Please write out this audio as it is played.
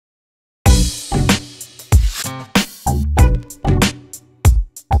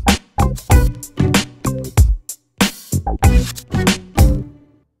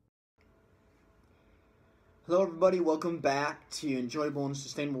everybody, welcome back to Enjoyable and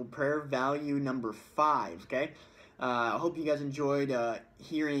Sustainable Prayer, value number 5, okay? I hope you guys enjoyed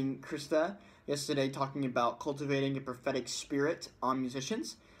hearing Krista yesterday talking about cultivating a prophetic spirit on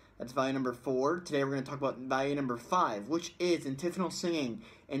musicians. That's value number 4. Today we're going to talk about value number 5, which is intentional singing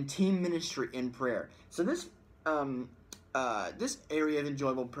and team ministry in prayer. So this area of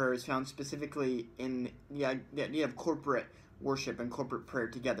enjoyable prayer is found specifically in the idea of corporate worship and corporate prayer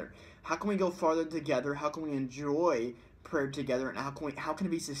together. How can we go farther together? How can we enjoy prayer together? And how can it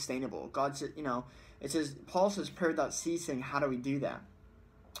be sustainable? God said, Paul says, prayer without ceasing. How do we do that?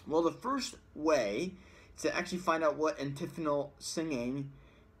 Well, the first way is to actually find out what antiphonal singing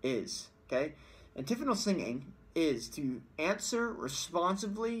is. Okay, antiphonal singing is to answer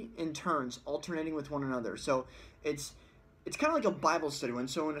responsively in turns, alternating with one another. So it's kind of like a Bible study. When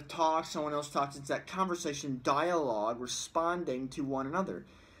someone talks, someone else talks. It's that conversation, dialogue, responding to one another.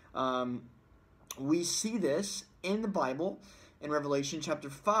 We see this in the Bible in Revelation chapter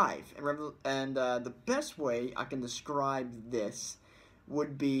 5. And the best way I can describe this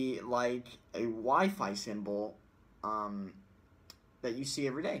would be like a Wi-Fi symbol that you see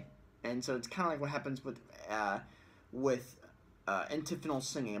every day. And so it's kind of like what happens with antiphonal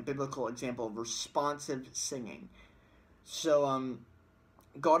singing, a biblical example of responsive singing. So,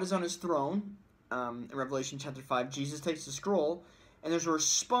 God is on his throne, in Revelation chapter 5. Jesus takes the scroll, and there's a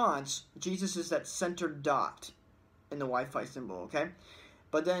response. Jesus is that center dot in the Wi-Fi symbol, okay?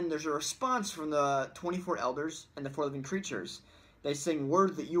 But then there's a response from the 24 elders and the 4 living creatures. They sing,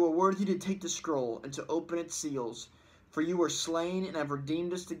 "Worthy, you are worthy to take the scroll and to open its seals. For you were slain and have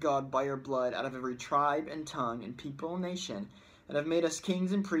redeemed us to God by your blood out of every tribe and tongue and people and nation, and have made us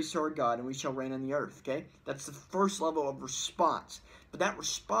kings and priests to our God, and we shall reign on the earth." Okay? That's the first level of response. But that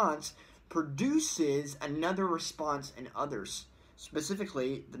response produces another response in others.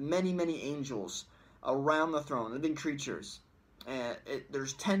 Specifically, the many, many angels around the throne, living creatures.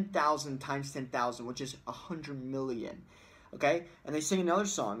 There's 10,000 times 10,000, which is 100 million. Okay? And they sing another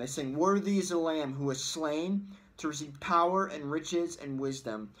song. They sing, "Worthy is the Lamb who was slain to receive power and riches and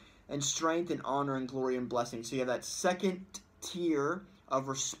wisdom and strength and honor and glory and blessing." So you have that second tier of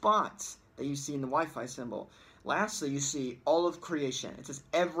response that you see in the Wi-Fi symbol. Lastly, you see all of creation. It says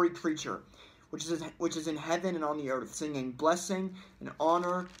every creature, which is in heaven and on the earth, singing blessing and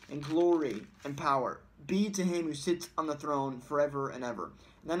honor and glory and power be to him who sits on the throne forever and ever.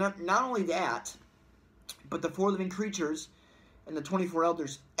 And then not only that, but the 4 living creatures and the 24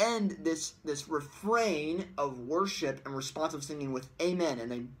 elders end this refrain of worship and responsive singing with amen,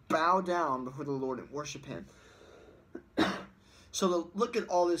 and they bow down before the Lord and worship him. So to look at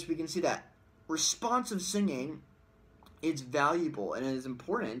all this, we can see that responsive singing is valuable and it is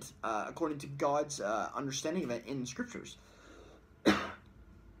important according to God's understanding of it in the Scriptures.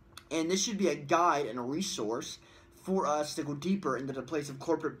 And this should be a guide and a resource for us to go deeper into the place of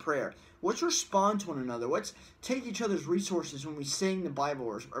corporate prayer. Let's respond to one another. Let's take each other's resources when we sing the Bible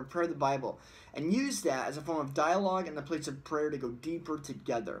or pray the Bible and use that as a form of dialogue in the place of prayer to go deeper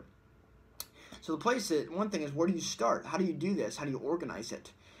together. So one thing is, where do you start? How do you do this? How do you organize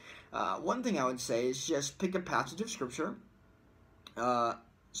it? One thing I would say is just pick a passage of Scripture.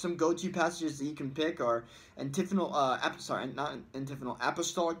 Some go-to passages that you can pick are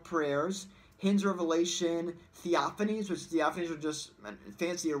apostolic prayers, hymns of revelation, theophanies, which theophanies are just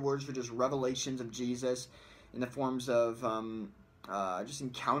fancier words for just revelations of Jesus in the forms of just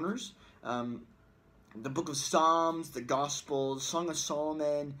encounters. The book of Psalms, the Gospels, Song of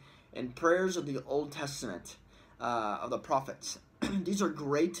Solomon, and prayers of the Old Testament of the prophets. These are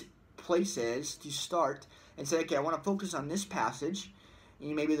great places to start and say, okay, I want to focus on this passage. And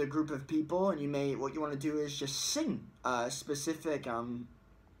you may be with a group of people, and what you want to do is just sing a specific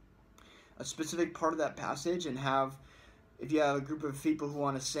part of that passage, and if you have a group of people who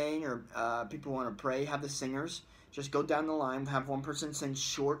want to sing or people who want to pray, have the singers just go down the line, have one person sing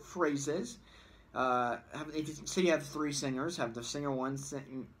short phrases. If you say you have 3 singers, have the singer 1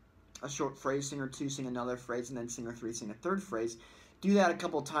 sing a short phrase, singer 2 sing another phrase, and then singer 3 sing a third phrase. Do that a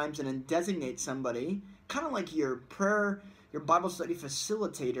couple times, and then designate somebody, kind of like your Bible study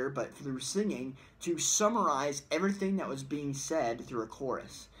facilitator, but through singing, to summarize everything that was being said through a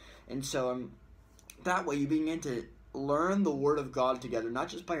chorus. And so that way you begin to learn the Word of God together, not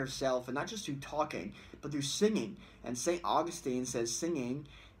just by yourself and not just through talking, but through singing. And St. Augustine says singing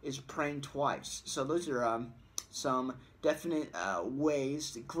is praying twice. So those are some definite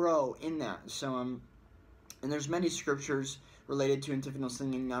ways to grow in that. So and there's many scriptures related to antiphonal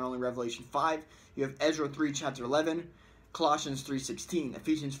singing, not only Revelation 5. You have Ezra 3, chapter 11, Colossians 3:16,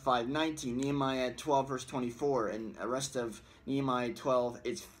 Ephesians 5:19, Nehemiah 12, verse 24, and the rest of Nehemiah 12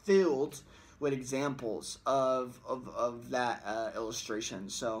 is filled with examples of that illustration.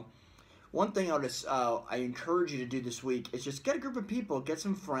 So one thing I encourage you to do this week is just get a group of people, get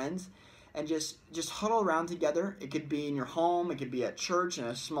some friends, and just huddle around together. It could be in your home, it could be at church in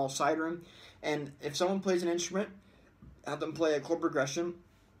a small side room, and if someone plays an instrument, have them play a chord progression.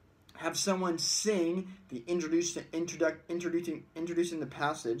 Have someone sing the introducing the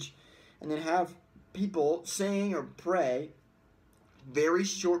passage, and then have people sing or pray very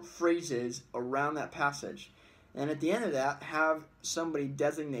short phrases around that passage. And at the end of that, have somebody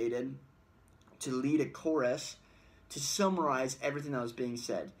designated to lead a chorus to summarize everything that was being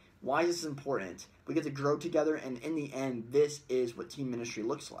said. Why is this important? We get to grow together, and in the end, this is what team ministry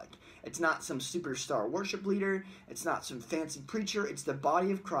looks like. It's not some superstar worship leader. It's not some fancy preacher. It's the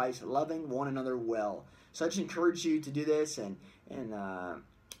body of Christ loving one another well. So I just encourage you to do this, and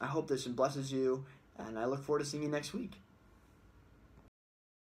I hope this blesses you, and I look forward to seeing you next week.